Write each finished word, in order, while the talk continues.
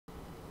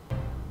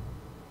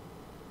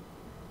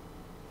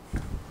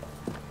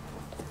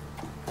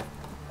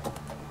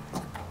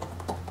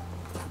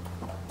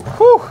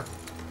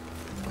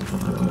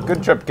Whew!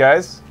 Good trip,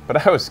 guys.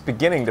 But I was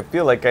beginning to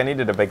feel like I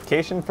needed a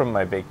vacation from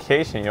my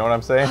vacation, you know what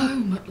I'm saying?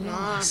 Home at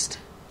last.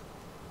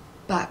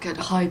 Back at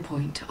High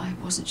Point, I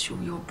wasn't sure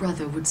your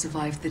brother would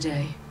survive the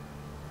day.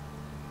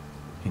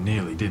 He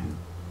nearly didn't.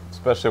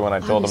 Especially when I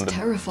told him to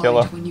kill I was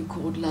terrified him. when you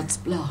called Lud's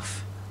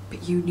bluff,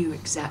 but you knew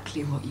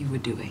exactly what you were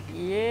doing.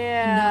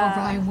 Yeah. And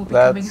now Ryan will be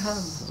coming home.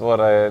 That's what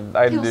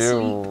I He'll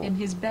do. sleep in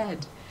his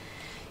bed,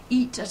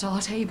 eat at our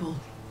table.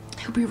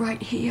 He'll be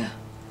right here,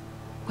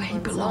 where he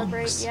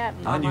belongs. Yet,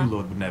 I Mama. knew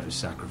Lord would never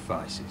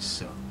sacrifice his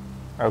son.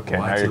 Okay,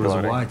 now you're Whitetail is a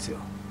gloating.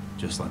 whitetail,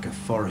 just like a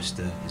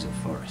forester is a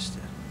forester.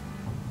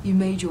 You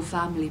made your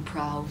family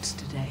proud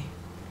today.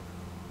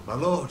 My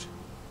lord,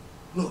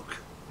 look.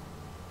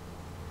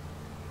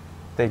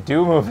 They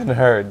do move in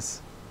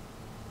herds.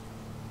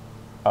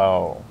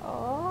 Oh.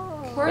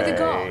 Oh. Where are the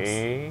gods?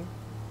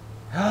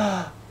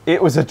 Okay.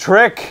 It was a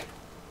trick!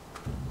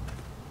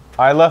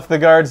 I left the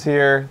guards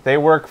here. They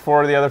work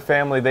for the other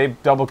family. They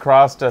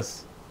double-crossed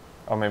us.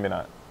 Oh, maybe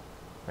not.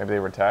 Maybe they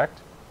were attacked?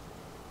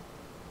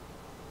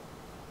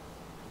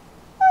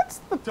 That's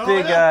the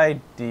big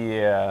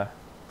idea.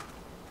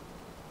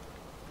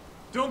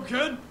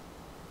 Duncan!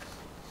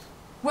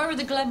 Where are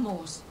the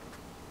Glenmores?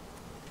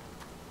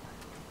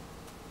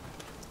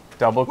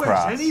 Double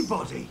cross. Where's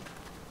anybody?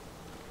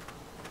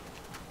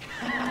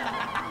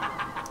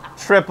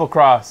 Triple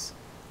cross.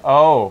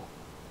 Oh.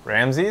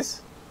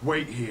 Ramses?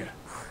 Wait here.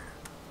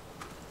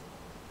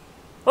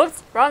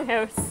 Oops, wrong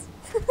house.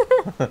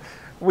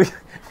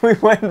 We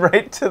went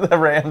right to the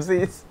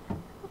Ramses.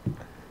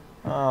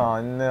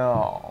 Oh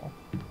no.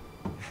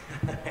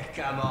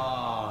 Come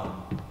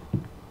on.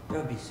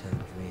 Don't be so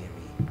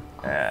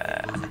dreary.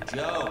 It was a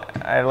joke.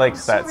 I liked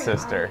that Sorry,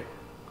 sister.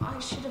 I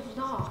should have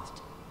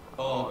laughed.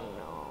 Oh,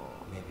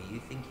 maybe you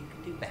think you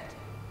can do better.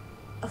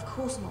 Of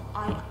course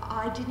not.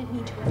 I didn't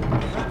mean to offend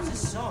Perhaps a you.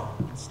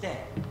 song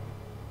instead.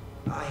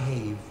 I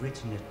hear you've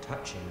written a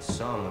touching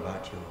song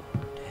about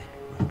your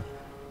dead brother.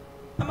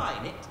 Am I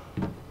in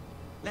it?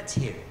 Let's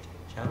hear it,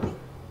 shall we?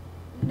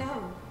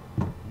 No.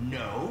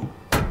 No.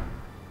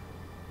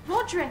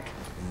 Roderick!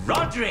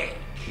 Roderick!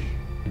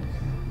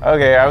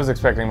 Okay, I was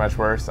expecting much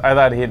worse. I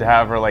thought he'd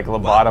have her like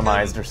lobotomized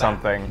Welcome or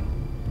something.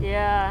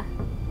 Yeah.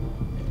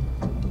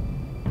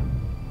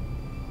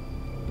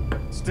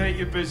 State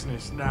your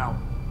business now.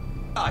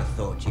 I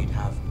thought you'd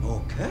have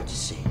more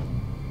courtesy.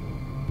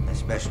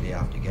 Especially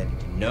after getting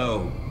to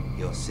know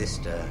your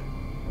sister.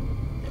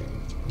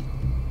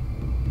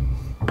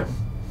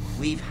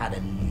 We've had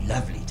a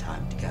lovely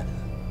time together.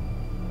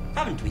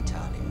 Haven't we,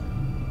 Talia?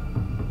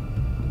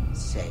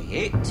 Say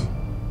it.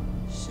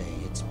 Say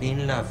it's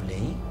been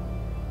lovely.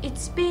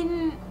 It's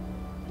been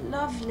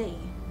lovely.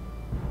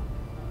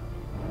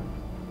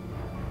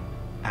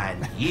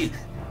 And you.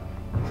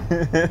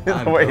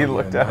 The way he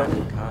looked at him.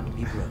 him. Can't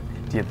be broken.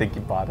 Do you think he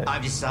bought it?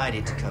 I've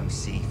decided to come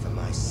see for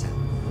myself.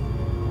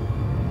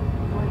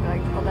 Oh my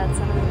god, kill that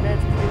son of a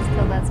bitch. Please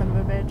kill that son of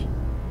a bitch.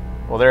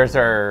 Well, there's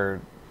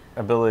our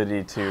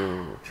ability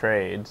to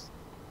trade.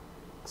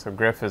 So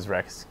Griff is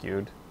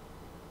rescued.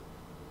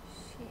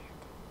 Shit.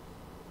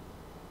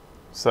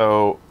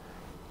 So,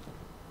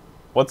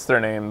 what's their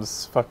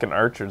names? Fucking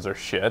archers are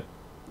shit.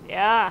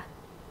 Yeah.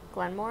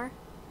 Glenmore?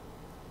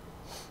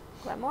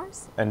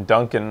 Glenmore's? And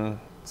Duncan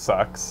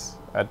sucks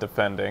at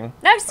defending.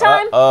 Next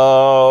time!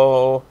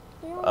 Oh.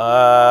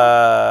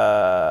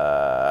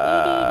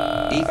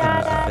 Ethan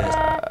was the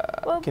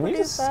first. Can you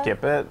just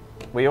skip it?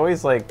 We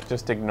always like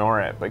just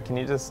ignore it, but can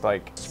you just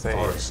like say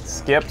Forest.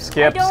 skip,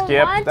 skip, I don't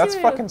skip? want That's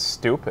to. fucking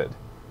stupid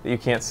that you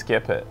can't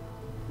skip it.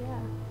 Yeah.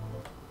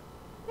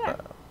 Yeah.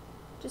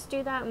 Just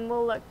do that and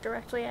we'll look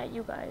directly at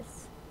you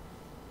guys.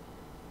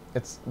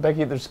 It's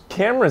Becky. There's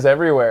cameras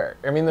everywhere.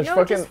 I mean, there's No,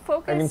 fucking. just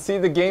focus- I can see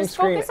the game just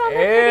screen focus on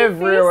their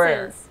pretty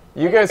everywhere. faces.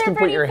 You Look at guys their can put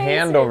pretty your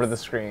hand over faces. the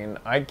screen.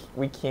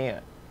 We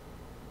can't.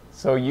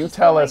 So you Just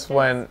tell go like us this.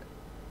 when.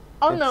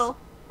 I'll It's- know.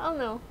 I'll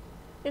know.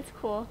 It's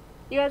cool.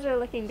 You guys are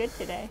looking good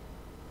today.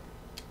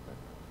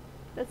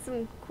 That's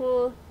some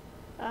cool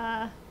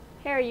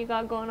hair you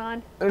got going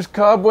on. There's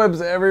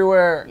cobwebs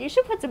everywhere. You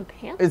should put some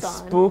pants It's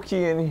on.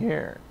 spooky in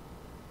here.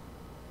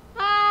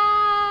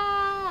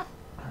 Ah!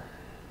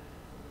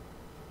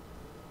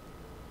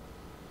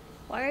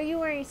 Why are you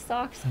wearing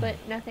socks but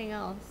nothing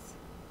else?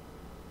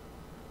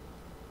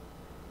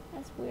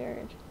 That's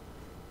weird.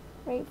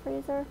 Right,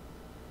 Fraser?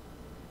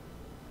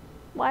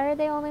 Why are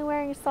they only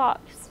wearing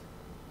socks?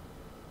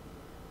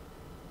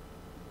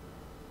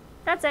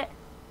 That's it.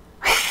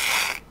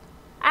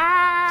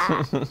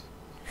 Ah!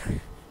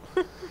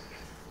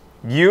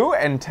 You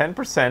and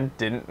 10%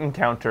 didn't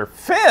encounter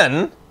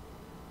Finn?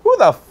 Who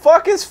the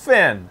fuck is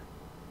Finn?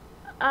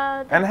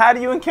 And how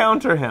do you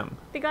encounter him?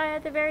 The guy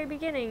at the very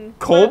beginning.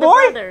 Coal One of the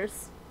boy?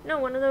 brothers. No,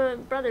 one of the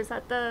brothers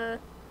at the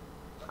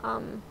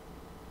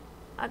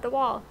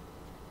wall.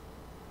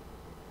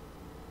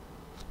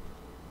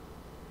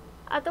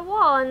 At the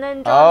wall, and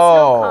then Jon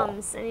Snow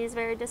comes, and he's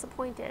very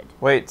disappointed.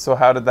 Wait, so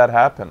how did that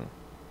happen?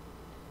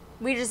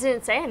 We just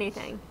didn't say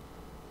anything.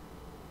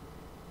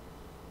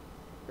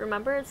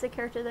 Remember, it's the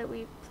character that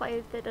we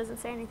play that doesn't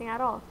say anything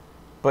at all.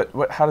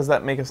 But how does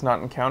that make us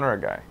not encounter a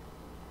guy?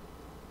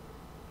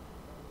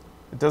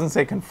 It doesn't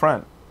say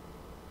confront.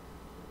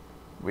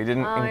 We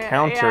didn't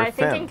encounter yeah, I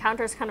Finn. think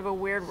encounter is kind of a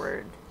weird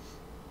word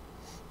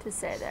to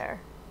say there.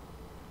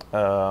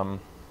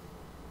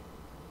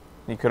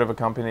 He could have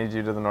accompanied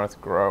you to the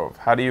North Grove.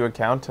 How do you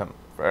encounter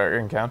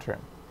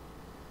him?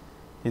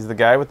 He's the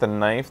guy with the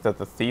knife that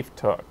the thief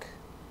took.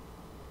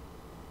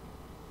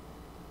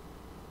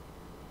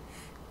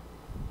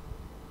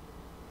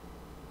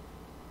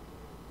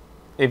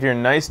 If you're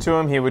nice to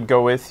him, he would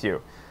go with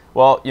you.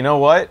 Well, you know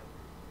what?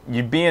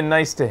 You being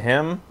nice to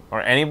him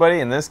or anybody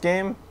in this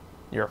game,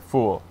 you're a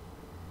fool.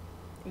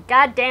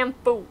 Goddamn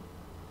fool.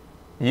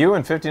 You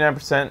and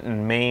 59%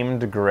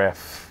 maimed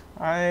Griff.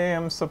 I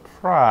am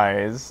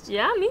surprised.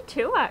 Yeah, me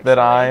too, actually. That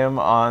I am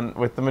on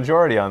with the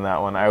majority on that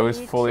one. I was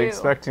Me fully too.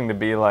 expecting to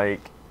be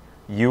like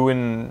you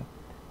and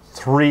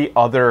 3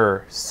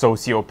 other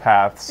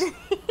sociopaths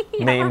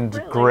named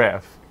really.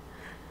 Griff.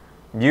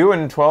 You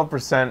and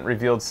 12%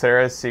 revealed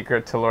Sarah's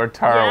secret to Lord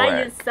Tarwick.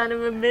 Yeah, you son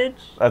of a bitch.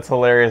 That's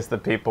hilarious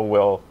that people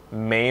will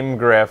maim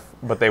Griff,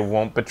 but they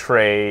won't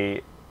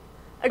betray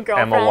A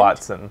girlfriend. Emma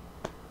Watson.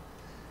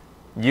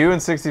 You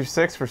and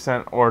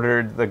 66%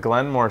 ordered the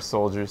Glenmore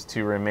soldiers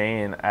to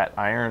remain at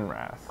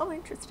Ironrath. Oh,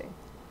 interesting.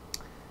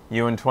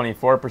 You and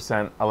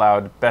 24%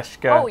 allowed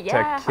Beshka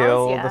yeah, to kill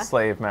hells yeah. the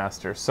slave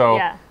master. So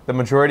Yeah. the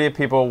majority of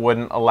people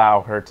wouldn't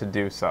allow her to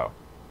do so.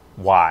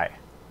 Why?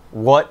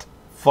 What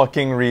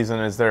fucking reason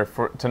is there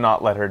to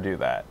not let her do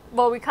that?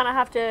 Well, we kind of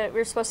have to,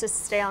 we're supposed to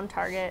stay on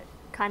target.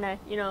 Kind of,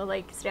 you know,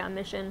 like stay on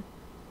mission.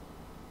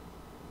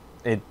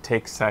 It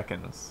takes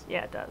seconds.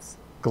 Yeah, it does.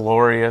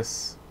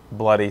 Glorious,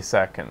 bloody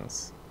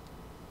seconds.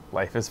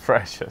 Life is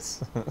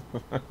precious.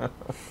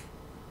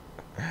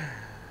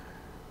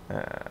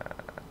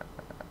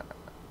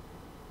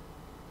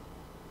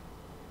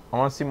 I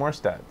want to see more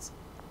stats.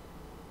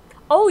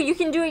 Oh, you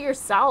can do it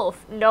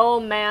yourself. No,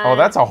 man. Oh,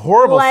 that's a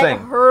horrible thing.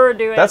 Let her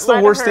do it. That's the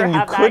Let worst her thing you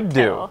have that could do.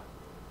 kill.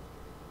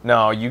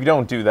 No, you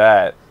don't do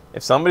that.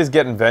 If somebody's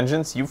getting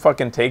vengeance, you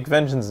fucking take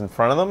vengeance in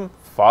front of them?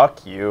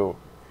 Fuck you.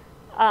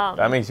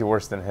 That makes you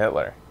worse than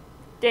Hitler.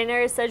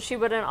 Daenerys said she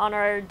wouldn't honor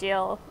our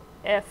deal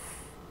if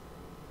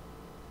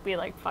we,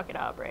 like, fuck it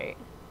up, right?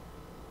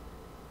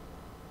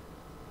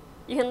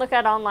 You can look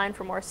at online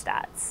for more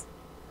stats.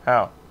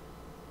 How?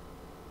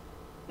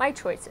 My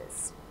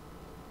choices.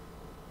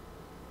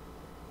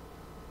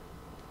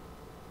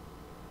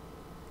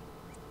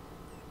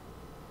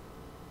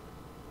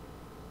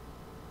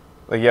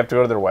 Like, you have to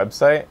go to their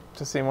website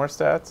to see more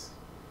stats?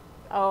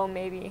 Oh,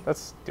 maybe.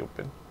 That's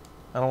stupid.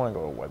 I don't want to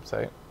go to a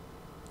website.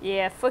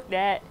 Yeah, fuck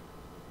that.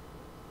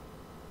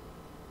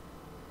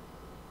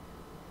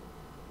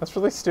 That's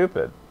really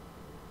stupid.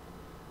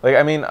 Like,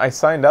 I mean, I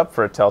signed up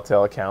for a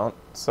Telltale account,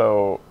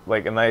 so,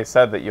 like, and they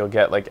said that you'll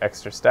get, like,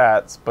 extra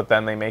stats, but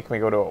then they make me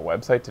go to a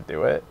website to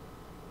do it?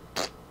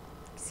 Excuse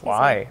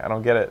Why? me. I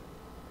don't get it.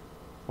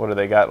 What, do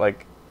they got,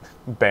 like,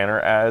 banner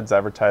ads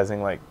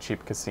advertising, like,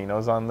 cheap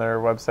casinos on their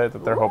website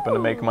that they're hoping to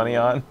make money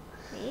on?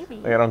 Maybe.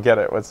 Like, I don't get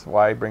it.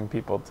 Why bring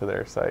people to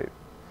their site?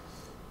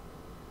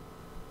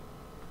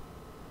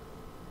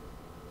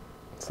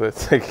 So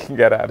it's they can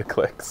get ad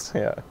clicks,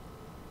 yeah.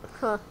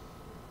 Huh.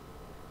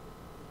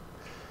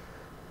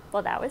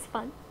 Well, that was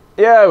fun.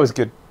 Yeah, it was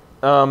good.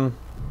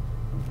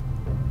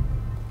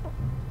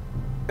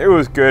 It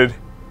was good.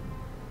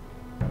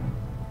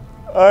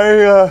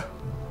 My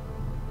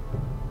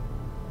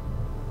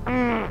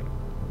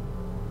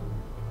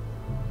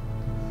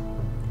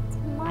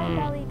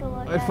belly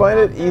delight. I find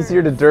it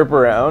easier to derp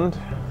around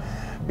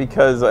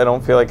because I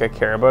don't feel like I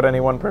care about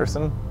any one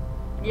person,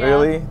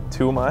 really,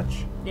 too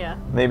much. Yeah.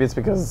 Maybe it's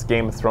because it's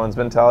Game of Thrones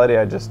mentality.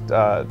 I just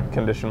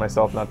condition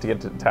myself not to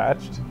get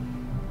attached.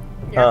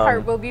 Your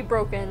heart will be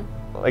broken.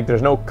 Like,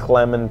 there's no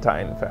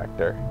Clementine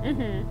factor.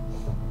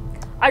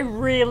 I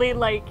really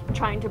like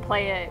trying to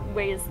play it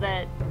ways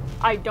that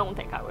I don't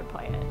think I would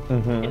play it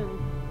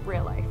in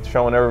real life.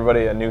 Showing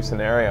everybody a new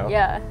scenario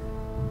Yeah.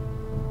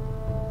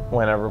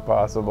 whenever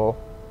possible.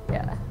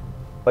 Yeah.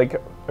 Like,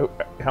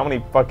 how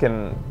many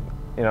fucking,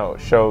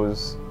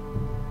 shows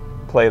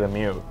play the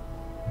mute?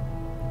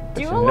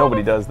 Do Which a lot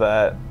nobody of- does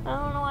that. I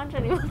don't know watch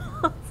anyone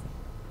else.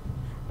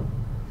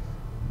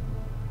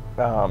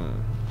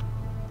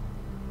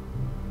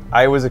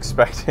 I was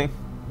expecting,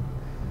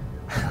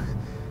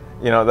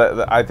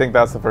 I think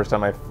that's the first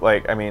time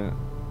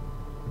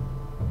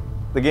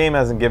the game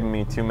hasn't given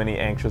me too many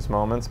anxious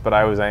moments, but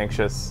I was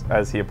anxious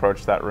as he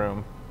approached that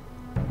room.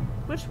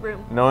 Which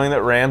room? Knowing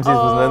that Ramses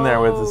was in there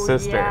with his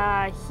sister.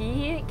 Yeah,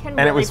 he can And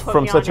really it was put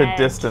from me such on a edge.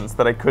 distance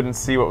that I couldn't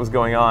see what was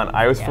going on.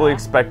 I was fully Yeah.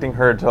 expecting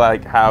her to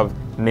have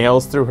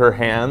nails through her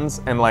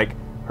hands and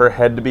her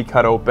head to be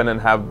cut open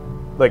and have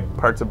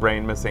parts of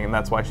brain missing, and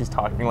that's why she's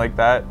talking like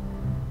that.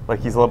 Like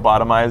he's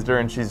lobotomized her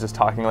and she's just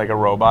talking like a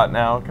robot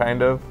now,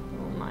 kind of.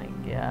 Oh my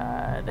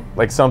god.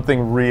 Like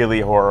something really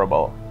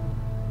horrible.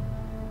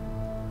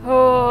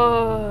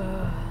 Oh.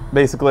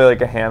 Basically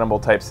like a Hannibal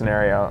type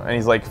scenario, and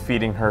he's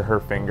feeding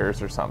her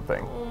fingers or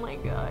something. Oh my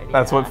god.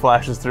 That's yeah. what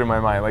flashes through my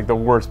mind, like the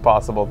worst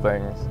possible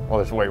things. Well,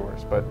 there's way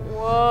worse, but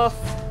Woof.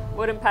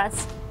 Wouldn't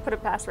put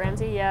it past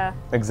Ramsey, yeah.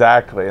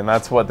 exactly, and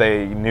that's what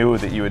they knew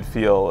that you would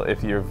feel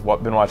if you've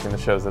been watching the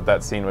shows,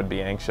 that scene would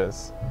be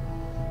anxious.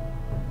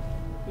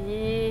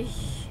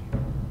 Yeesh.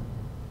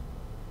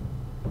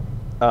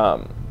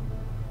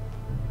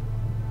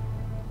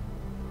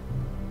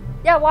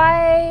 Yeah,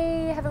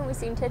 why haven't we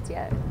seen tits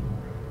yet?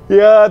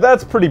 Yeah,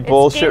 that's pretty It's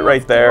bullshit Game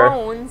right of there.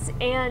 Thrones,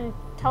 and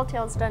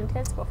Telltale's done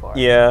tits before.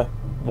 Yeah,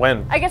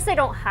 when? I guess they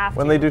don't have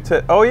When to. they do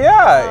tit? Oh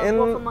yeah, in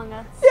Wolf Among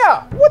Us.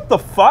 yeah. What the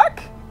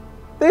fuck?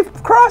 They've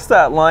crossed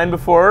that line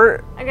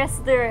before. I guess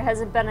there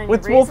hasn't been any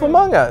With reason Wolf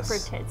Among Us. for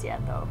tits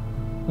yet, though.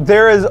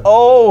 There is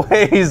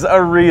always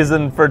a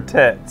reason for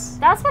tits.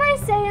 That's what I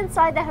say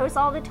inside the house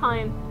all the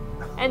time.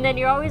 And then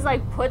you're always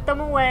like, put them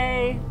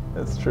away.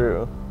 It's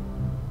true.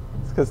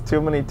 It's because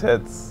too many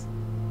tits.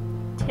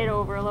 Tit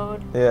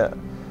overload. Yeah.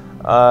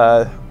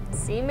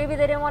 See, maybe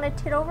they didn't want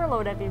to tit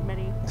overload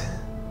everybody.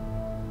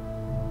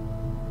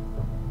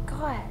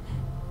 God.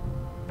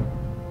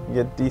 You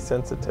get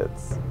decent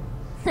tits.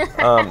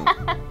 Oh,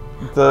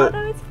 that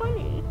was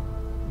funny.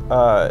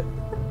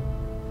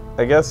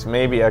 I guess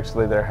maybe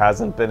actually there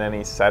hasn't been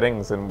any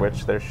settings in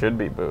which there should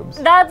be boobs.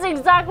 That's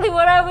exactly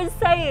what I was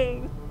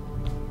saying.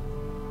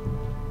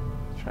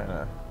 Trying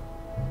to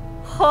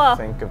Huh.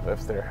 think of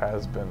if there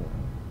has been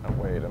a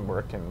way to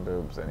work in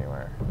boobs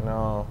anywhere.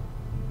 No.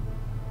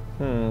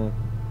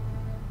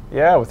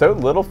 Yeah, without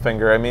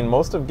Littlefinger, I mean,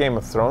 most of Game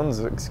of Thrones'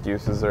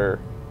 excuses are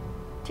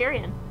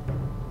Tyrion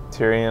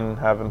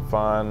having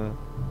fun,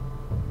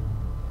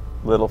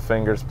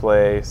 Littlefinger's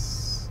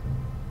place.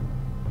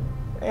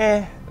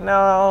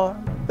 No,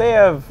 they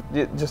have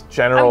just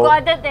general. I'm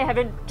glad that they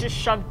haven't just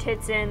shoved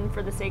tits in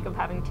for the sake of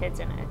having tits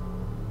in it.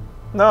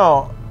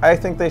 No, I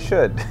think they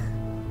should.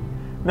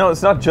 No,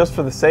 it's not just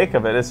for the sake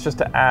of it. It's just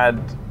to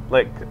add,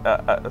 like,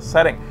 a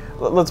setting.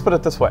 Let's put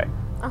it this way.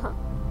 Uh-huh.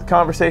 The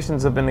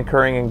conversations have been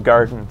occurring in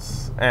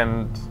gardens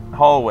and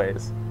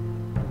hallways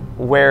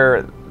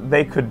where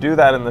they could do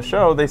that in the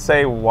show. They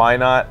say, why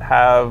not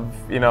have,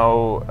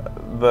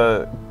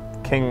 the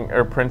King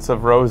or Prince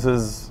of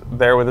Roses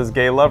there with his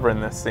gay lover in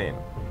this scene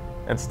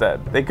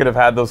instead? They could have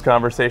had those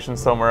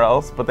conversations somewhere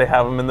else, but they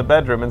have them in the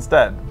bedroom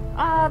instead.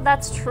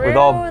 That's true. With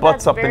all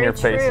butts That's up in very your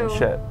face and true.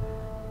 shit.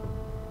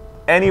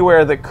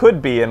 Anywhere that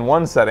could be in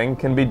one setting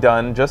can be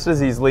done just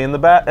as easily in the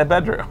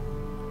bedroom.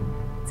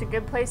 It's a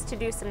good place to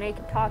do some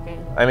naked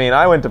talking. I mean,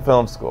 I went to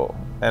film school,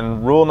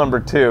 and rule number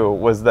 2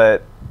 was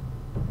that,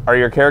 are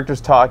your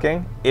characters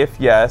talking? If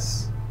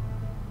yes,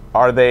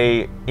 are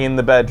they in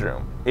the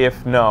bedroom?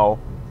 If no,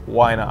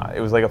 why not?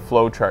 It was like a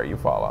flow chart you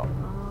follow.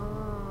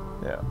 Oh,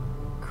 Yeah.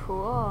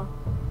 cool.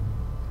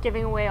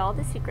 Giving away all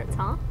the secrets,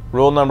 huh?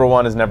 Rule number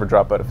 1 is never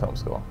drop out of film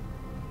school.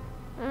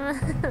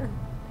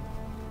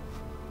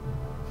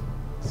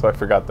 So I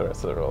forgot the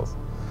rest of the rules.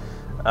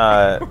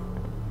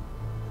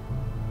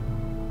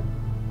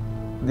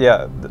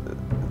 Yeah.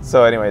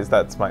 So anyways,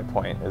 that's my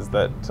point, is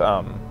that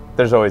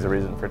there's always a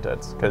reason for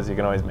tits, because you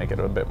can always make it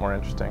a bit more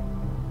interesting.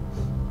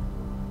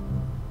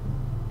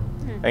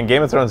 And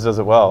Game of Thrones does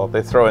it well.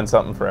 They throw in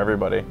something for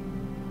everybody.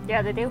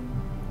 Yeah, they do.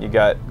 You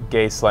got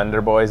gay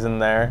slender boys in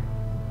there.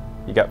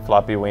 You got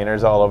floppy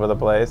wieners all over the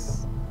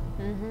place.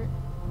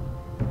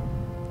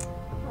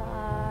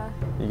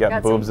 You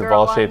got boobs some of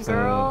all girl on shapes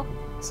girl.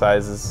 and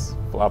sizes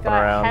flopping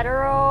Got around.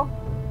 hetero.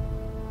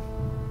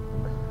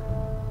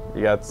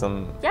 You got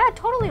some. Yeah,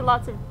 totally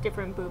lots of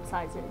different boob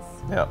sizes.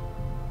 Yep.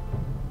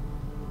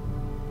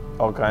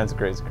 All kinds of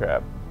crazy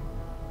crap.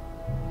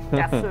 The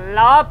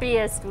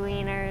floppiest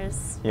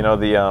wieners. You know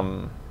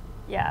the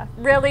Yeah,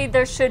 really,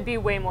 there should be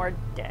way more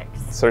dicks.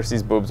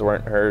 Cersei's boobs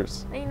weren't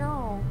hers. I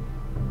know.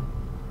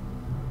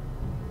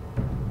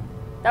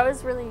 That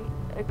was really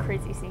a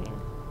crazy scene.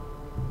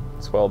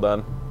 It's well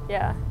done.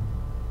 Yeah.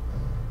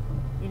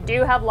 You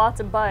do have lots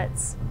of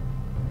butts.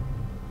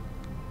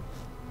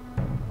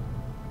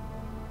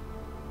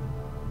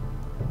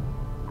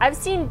 I've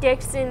seen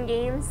dicks in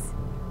games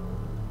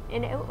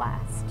in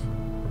Outlast.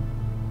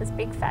 Those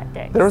big fat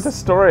dicks. There was a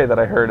story that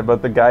I heard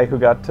about the guy who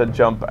got to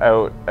jump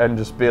out and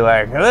just be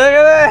like, look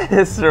at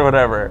this, or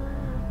whatever.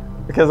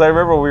 Because I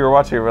remember when we were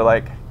watching, we were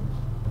like,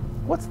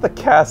 what's the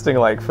casting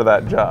like for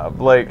that job?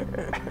 Like,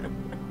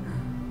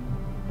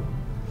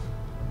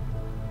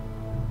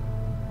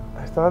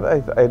 I thought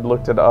I'd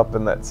looked it up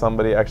and that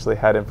somebody actually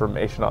had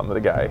information on the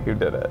guy who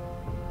did it.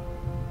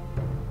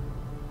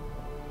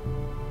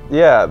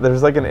 Yeah,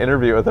 there's like an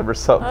interview with him or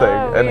something,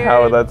 Oh, and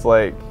how weird. that's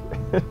like,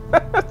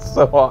 that's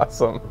so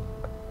awesome.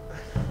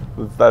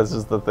 That's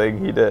just the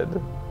thing he did.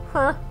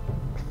 Huh.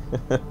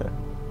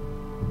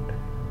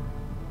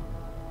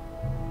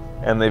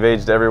 And they've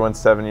aged everyone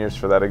 7 years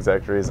for that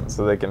exact reason,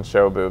 so they can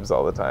show boobs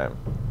all the time.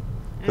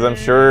 Because I'm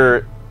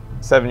sure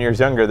 7 years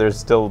younger, there's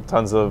still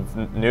tons of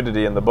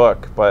nudity in the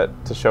book,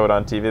 but to show it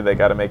on TV, they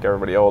got to make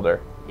everybody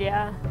older.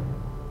 Yeah.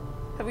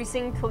 Have we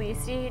seen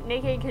Khaleesi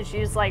naked? Because she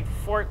was like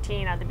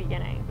 14 at the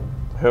beginning.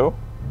 Who?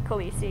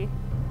 Khaleesi.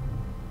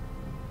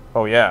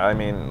 Oh yeah, I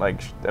mean,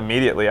 like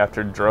immediately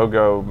after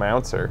Drogo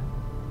mounts her.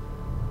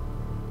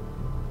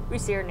 We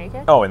see her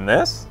naked? Oh, in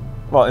this?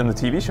 Well, in the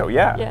TV show,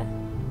 yeah. Yeah.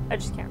 I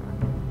just can't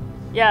remember.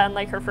 Yeah, and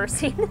like her first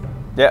scene.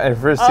 Yeah, in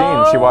her first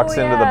scene, she walks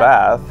into the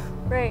bath.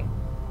 Right.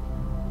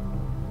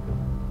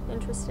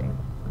 Interesting.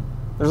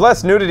 There's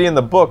less nudity in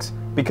the books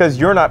because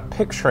you're not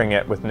picturing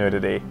it with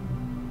nudity.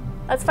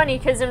 That's funny,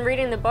 because in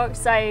reading the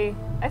books, I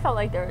felt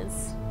like there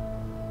was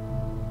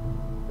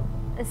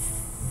a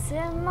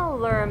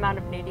similar amount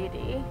of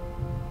nudity.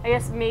 I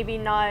guess maybe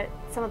not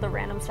some of the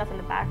random stuff in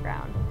the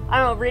background. I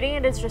don't know, reading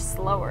it is just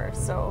slower,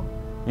 so...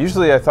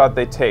 Usually I thought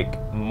they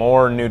take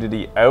more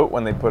nudity out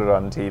when they put it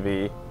on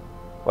TV.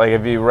 Like,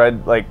 have you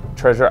read, like,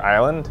 Treasure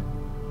Island?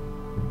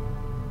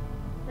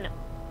 No.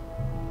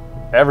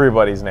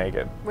 Everybody's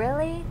naked.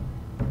 Really?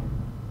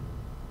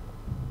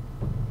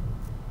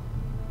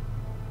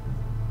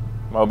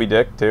 Moby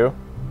Dick, too.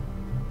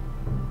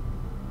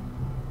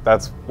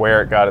 That's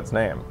where it got its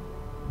name.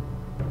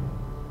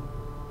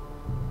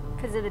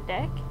 Because of the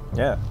dick?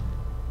 Yeah.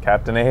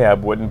 Captain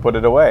Ahab wouldn't put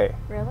it away.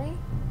 Really?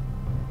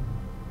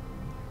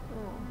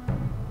 Oh.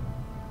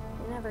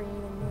 I never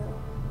even knew.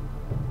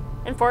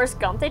 In Forrest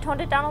Gump, they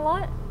toned it down a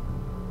lot?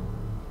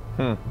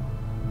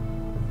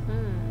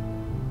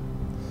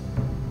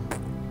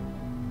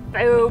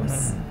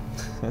 Boobs.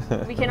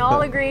 We can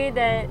all agree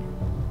that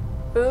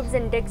boobs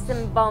and dicks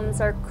and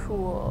bums are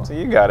cool. So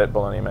you got it,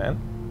 Baloney Man.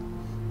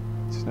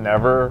 Just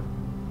never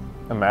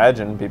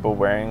imagine people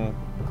wearing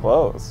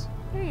clothes.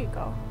 There you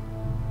go.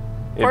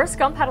 Forrest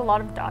Gump had a lot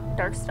of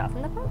dark stuff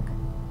in the book.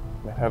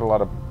 It had a lot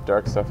of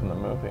dark stuff in the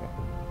movie.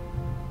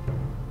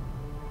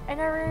 I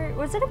never...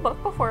 Was it a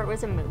book before it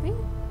was a movie?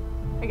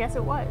 I guess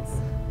it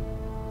was.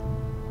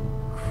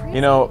 Crazy.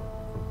 You know,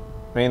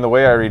 I mean, the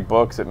way I read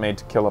books, it made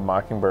To Kill a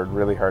Mockingbird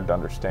really hard to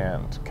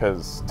understand.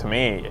 Because to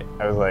me,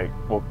 I was like,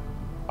 well,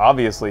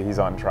 obviously he's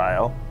on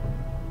trial.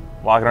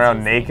 Walking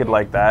around naked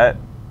like that.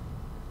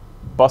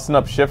 Busting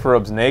up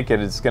Schifferub's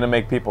naked, it's going to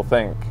make people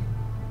think.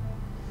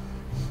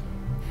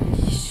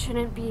 You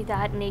shouldn't be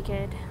that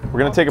naked. We're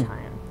going to take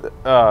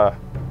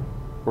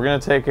we're going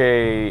to take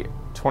a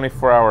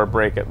 24-hour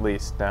break at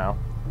least now.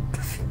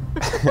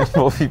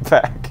 We'll be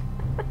back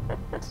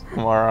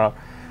tomorrow.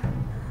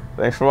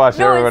 Thanks for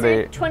watching,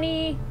 everybody. It's a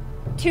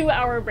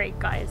 22-hour break,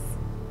 guys.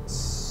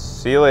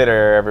 See you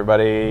later,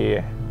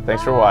 everybody.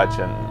 Thanks for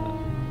watching.